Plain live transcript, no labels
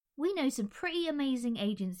we know some pretty amazing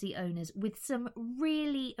agency owners with some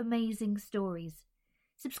really amazing stories.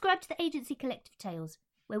 Subscribe to the Agency Collective Tales,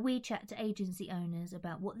 where we chat to agency owners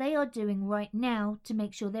about what they are doing right now to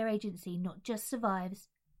make sure their agency not just survives,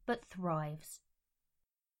 but thrives.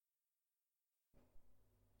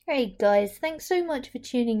 Hey guys, thanks so much for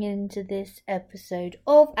tuning in to this episode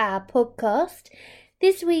of our podcast.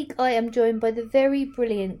 This week I am joined by the very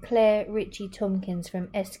brilliant Claire Ritchie Tompkins from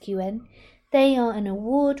SQN. They are an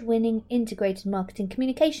award-winning integrated marketing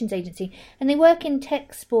communications agency and they work in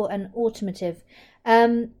tech, sport and automotive.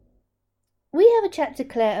 We have a chat to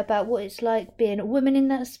Claire about what it's like being a woman in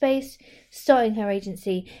that space, starting her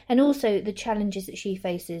agency, and also the challenges that she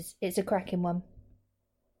faces. It's a cracking one.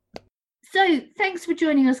 So, thanks for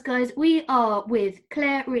joining us, guys. We are with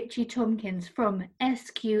Claire Ritchie Tompkins from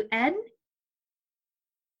SQN.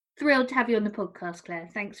 Thrilled to have you on the podcast, Claire.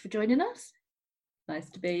 Thanks for joining us. Nice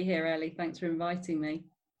to be here, Ellie. Thanks for inviting me.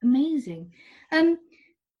 Amazing. I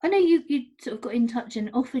know you sort of got in touch and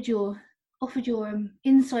offered your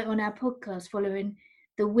insight on our podcast following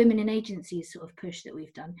the Women in Agencies sort of push that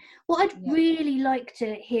we've done. What I'd really like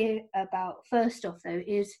to hear about first off, though,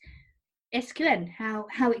 is SQN,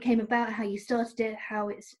 how it came about, how you started it, how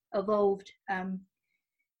it's evolved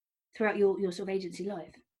throughout your sort of agency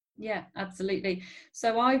life. Yeah, absolutely.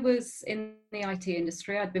 So I was in the IT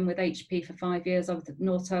industry. I'd been with HP for 5 years. I was at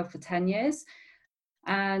Nortel for 10 years.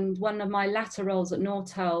 And one of my latter roles at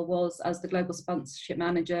Nortel was as the global sponsorship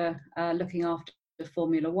manager, looking after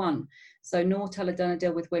Formula One. So Nortel had done a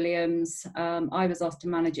deal with Williams. I was asked to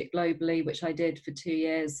manage it globally, which I did for 2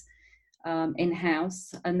 years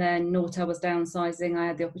in-house. And then Nortel was downsizing. I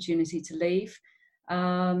had the opportunity to leave.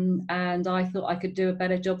 And I thought I could do a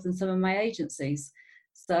better job than some of my agencies.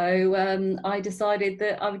 So I decided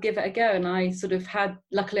that I would give it a go, and I sort of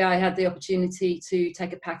luckily I had the opportunity to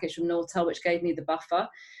take a package from Nortel, which gave me the buffer.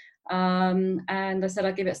 And I said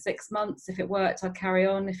I'd give it 6 months. If it worked, I'd carry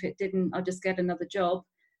on. If it didn't, I'd just get another job.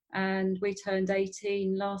 And we turned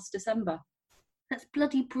 18 last December. That's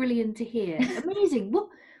bloody brilliant to hear. Amazing. What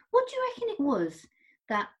do you reckon it was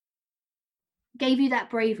that gave you that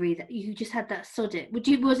bravery, that you just had that sod it?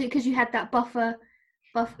 Was it because you had that buffer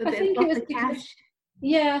I think it was cash?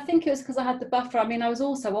 Yeah, I think it was because I had the buffer. I mean, I was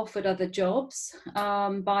also offered other jobs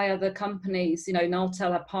by other companies. You know,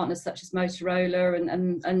 Nortel had partners such as Motorola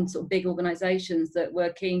and sort of big organisations that were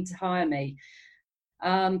keen to hire me.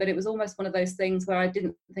 But it was almost one of those things where I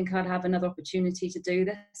didn't think I'd have another opportunity to do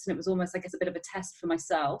this. And it was almost, I guess, a bit of a test for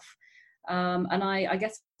myself. And I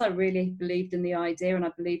guess I really believed in the idea and I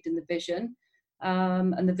believed in the vision.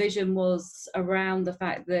 And the vision was around the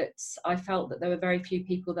fact that I felt that there were very few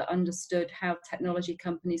people that understood how technology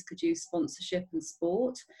companies could use sponsorship and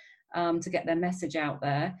sport to get their message out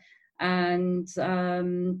there. And,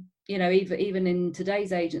 you know, even in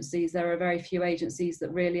today's agencies, there are very few agencies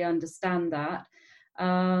that really understand that.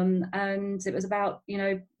 And it was about, you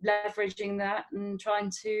know, leveraging that and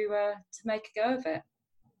trying to make a go of it.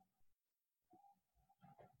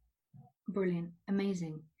 Brilliant.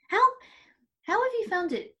 Amazing. How have you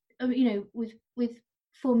found it, you know, with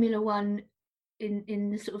Formula One in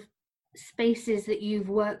the sort of spaces that you've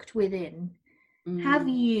worked within? Have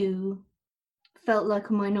you felt like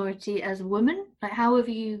a minority as a woman? Like, how have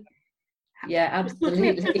you? Yeah,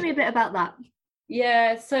 absolutely. Talk to me a bit about that.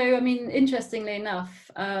 Yeah, so I mean, interestingly enough,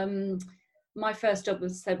 my first job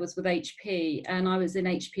was with HP, and I was in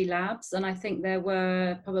HP Labs, and I think there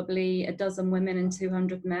were probably a dozen women and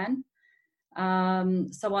 200 men.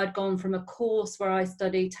 So I'd gone from a course where I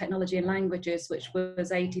studied technology and languages, which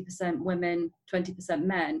was 80% women, 20%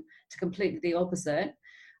 men, to completely the opposite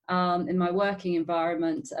in my working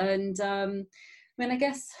environment. And I mean, I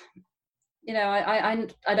guess, you know,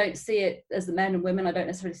 I don't see it as the men and women. I don't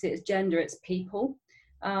necessarily see it as gender. It's people.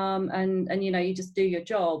 And you know, you just do your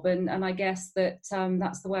job. And I guess that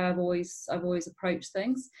that's the way I've always approached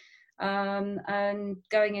things. And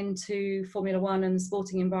going into Formula One and the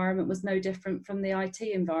sporting environment was no different from the IT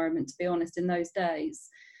environment, to be honest, in those days.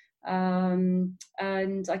 And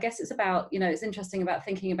I guess it's about, you know, it's interesting about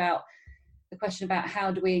thinking about the question about how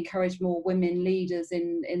do we encourage more women leaders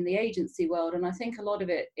in the agency world. And I think a lot of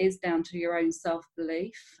it is down to your own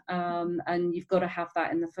self-belief. And you've got to have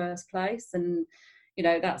that in the first place. And, you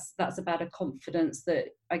know, that's about a confidence that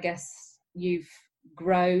I guess you've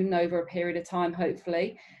grown over a period of time,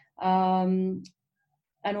 hopefully. And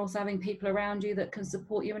also having people around you that can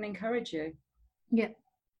support you and encourage you. Yeah.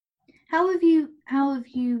 How have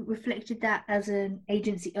you reflected that as an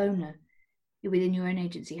agency owner within your own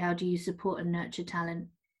agency? How do you support and nurture talent?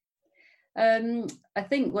 I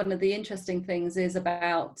think one of the interesting things is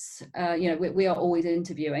about, we are always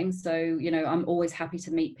interviewing. So, I'm always happy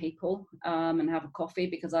to meet people and have a coffee,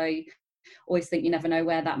 because I always think you never know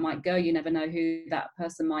where that might go. You never know who that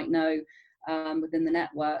person might know within the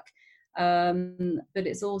network. But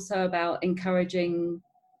it's also about encouraging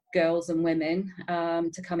girls and women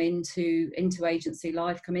to come into agency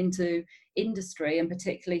life, come into industry, and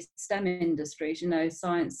particularly STEM industries,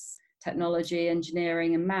 science, technology,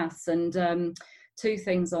 engineering and maths. And two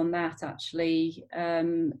things on that, actually.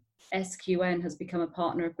 SQN has become a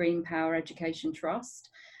partner of Green Power Education Trust.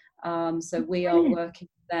 So we are working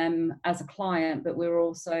with them as a client, but we're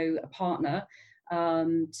also a partner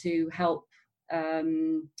to help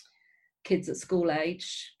kids at school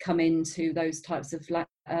age come into those types of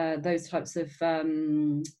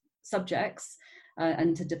subjects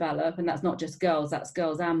and to develop. And that's not just girls, that's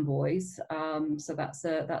girls and boys. So that's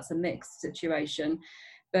a mixed situation.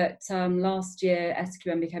 But last year,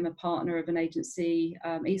 SQN became a partner of an agency,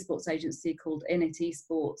 esports agency called Init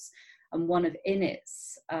Esports. And one of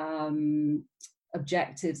Init's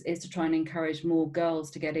objectives is to try and encourage more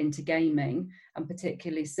girls to get into gaming, and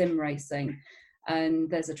particularly sim racing. And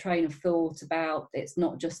there's a train of thought about, it's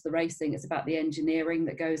not just the racing, it's about the engineering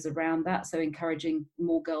that goes around that. So encouraging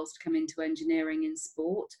more girls to come into engineering in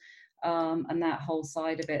sport, and that whole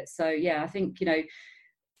side of it. So yeah, I think,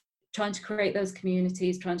 trying to create those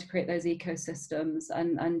communities, trying to create those ecosystems,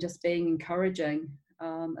 and just being encouraging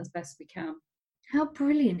as best we can. How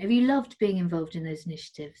brilliant. Have you loved being involved in those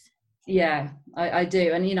initiatives? Yeah, I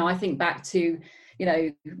do. And, I think back to,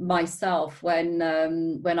 myself when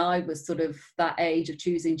I was sort of that age of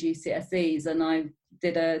choosing GCSEs, and I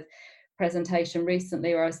did a presentation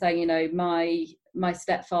recently where I was saying, my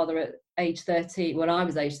stepfather at age 13, when I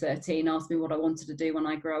was age 13, asked me what I wanted to do when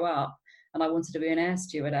I grow up, and I wanted to be an air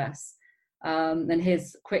stewardess. And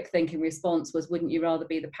his quick thinking response was, wouldn't you rather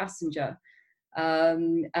be the passenger?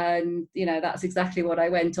 And that's exactly what I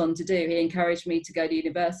went on to do. He encouraged me to go to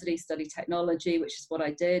university, study technology, which is what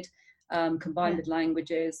I did, combined with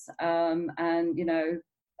languages. And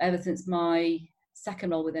ever since my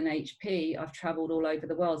second role within HP, I've traveled all over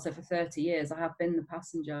the world. So for 30 years, I have been the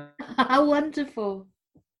passenger. How wonderful.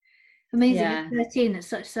 Amazing. Yeah. 13,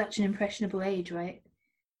 it's such an impressionable age, right?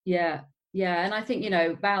 Yeah. And I think,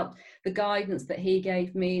 about the guidance that he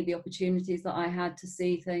gave me, the opportunities that I had to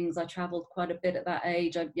see things. I traveled quite a bit at that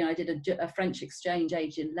age. I did a French exchange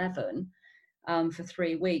age 11 for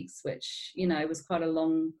 3 weeks, which, was quite a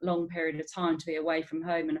long period of time to be away from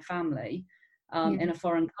home and a family in a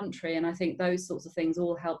foreign country. And I think those sorts of things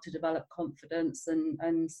all help to develop confidence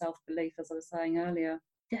and self-belief, as I was saying earlier.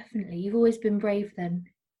 Definitely. You've always been brave then.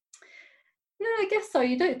 Yeah, I guess so.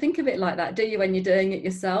 You don't think of it like that, do you, when you're doing it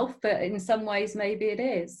yourself? But in some ways, maybe it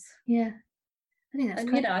is. Yeah, I think that's.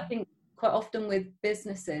 And I think quite often with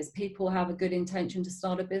businesses, people have a good intention to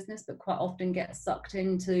start a business, but quite often get sucked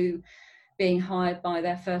into being hired by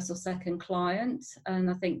their first or second client. And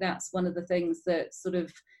I think that's one of the things that sort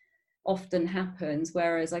of often happens.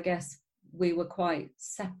 Whereas I guess we were quite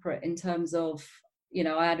separate in terms of,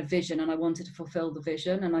 I had a vision and I wanted to fulfill the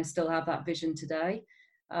vision, and I still have that vision today.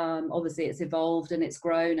 Obviously it's evolved and it's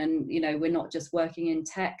grown, and we're not just working in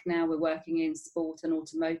tech now, we're working in sport and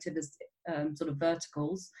automotive as sort of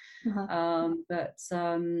verticals.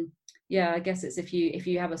 Yeah, I guess it's if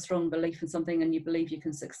you have a strong belief in something and you believe you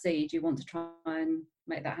can succeed, you want to try and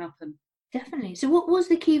make that happen. Definitely. So what was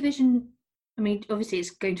the key vision? I mean, obviously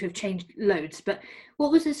it's going to have changed loads, but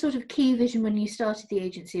what was the sort of key vision when you started the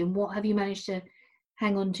agency, and what have you managed to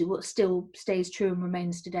hang on to? What still stays true and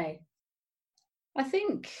remains today? I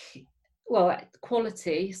think, well,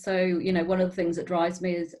 quality. So, one of the things that drives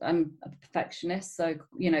me is I'm a perfectionist. So,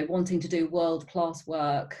 wanting to do world-class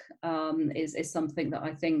work is something that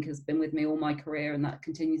I think has been with me all my career, and that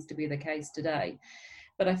continues to be the case today.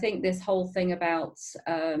 But I think this whole thing about,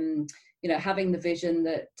 having the vision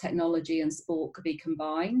that technology and sport could be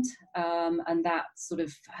combined, and that sort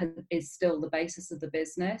of is still the basis of the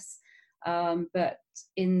business. But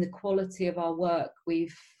in the quality of our work,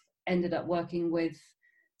 we've ended up working with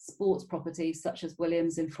sports properties such as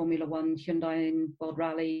Williams in Formula One, Hyundai in World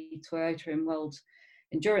Rally, Toyota in World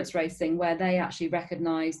Endurance Racing, where they actually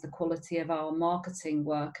recognise the quality of our marketing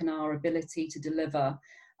work and our ability to deliver.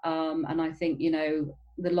 And I think,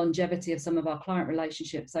 the longevity of some of our client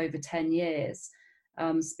relationships over 10 years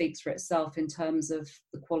speaks for itself in terms of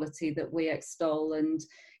the quality that we extol. And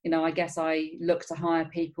I guess I look to hire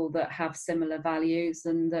people that have similar values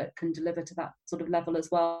and that can deliver to that sort of level as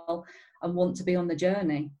well, and want to be on the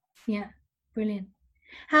journey. Yeah, brilliant.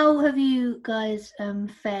 How have you guys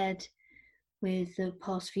fared with the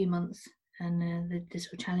past few months the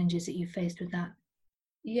sort of challenges that you faced with that?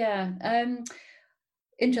 Yeah.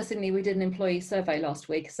 Interestingly, we did an employee survey last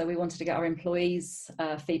week, so we wanted to get our employees'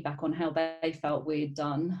 feedback on how they felt we'd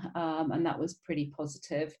done, and that was pretty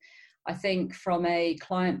positive. I think from a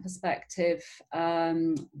client perspective,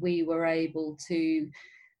 we were able to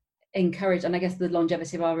encourage, and I guess the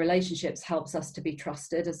longevity of our relationships helps us to be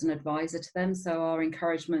trusted as an advisor to them. So our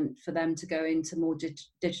encouragement for them to go into more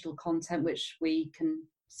digital content, which we can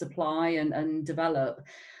supply and develop,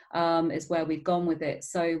 is where we've gone with it.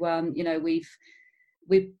 So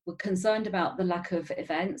we were concerned about the lack of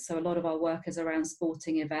events. So a lot of our work is around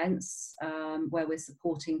sporting events, where we're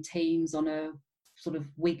supporting teams on a sort of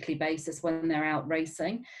weekly basis when they're out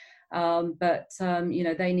racing. But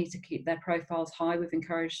they need to keep their profiles high. We've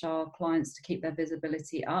encouraged our clients to keep their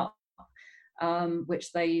visibility up,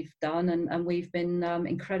 which they've done, and we've been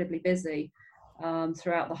incredibly busy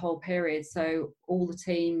throughout the whole period. So all the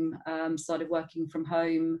team started working from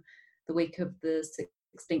home the week of the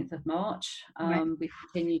 16th of March. Right. We've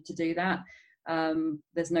continued to do that.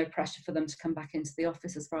 There's no pressure for them to come back into the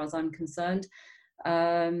office as far as I'm concerned.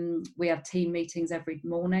 We have team meetings every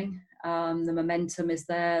morning. The momentum is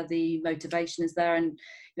there, the motivation is there, and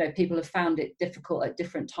people have found it difficult at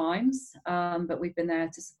different times, but we've been there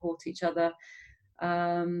to support each other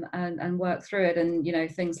and work through it. And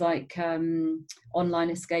things like online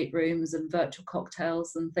escape rooms and virtual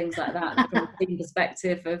cocktails and things like that from a team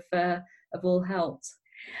perspective have all helped.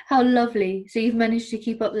 How lovely. So you've managed to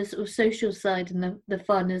keep up the sort of social side and the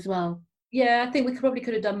fun as well. Yeah, I think we probably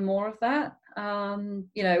could have done more of that. I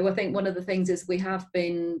think one of the things is we have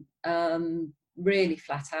been really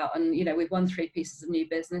flat out, and we've won 3 pieces of new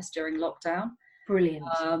business during lockdown. Brilliant.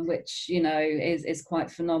 Which is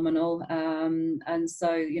quite phenomenal, and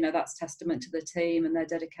so that's testament to the team and their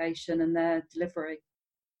dedication and their delivery.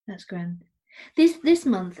 That's grand. This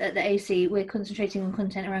month at the AC, we're concentrating on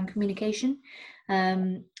content around communication,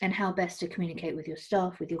 and how best to communicate with your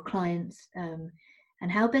staff, with your clients,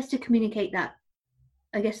 and how best to communicate that,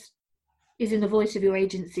 I guess, is in the voice of your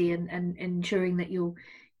agency, and ensuring that you're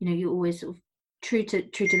always sort of true to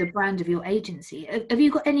the brand of your agency. Have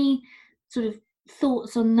you got any sort of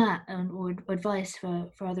thoughts on that, or advice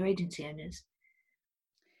for other agency owners?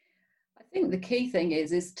 I think the key thing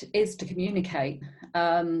is to communicate.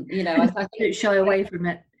 I Don't shy away from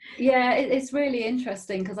it. Yeah, it's really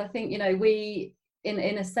interesting, because I think we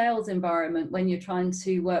in a sales environment, when you're trying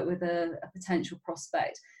to work with a potential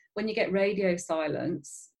prospect, when you get radio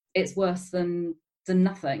silence, it's worse than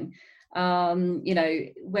nothing.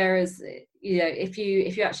 Whereas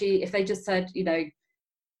if they just said,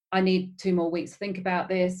 I need 2 more weeks to think about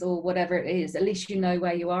this, or whatever it is, at least you know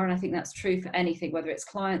where you are. And I think that's true for anything, whether it's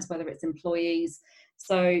clients, whether it's employees.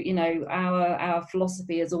 So our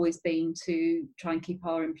philosophy has always been to try and keep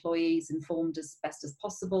our employees informed as best as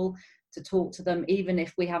possible, to talk to them even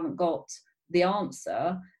if we haven't got the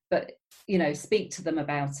answer, but speak to them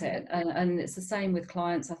about it. And it's the same with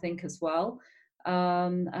clients, I think, as well.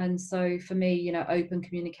 And so for me, open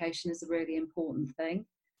communication is a really important thing.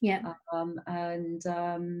 Yeah.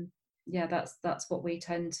 Yeah, that's what we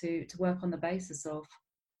tend to work on the basis of.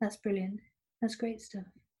 That's brilliant. That's great stuff.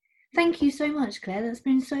 Thank you so much, Claire. That's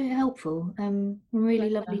been so helpful. Really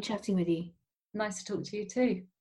lovely chatting with you. Nice to talk to you too.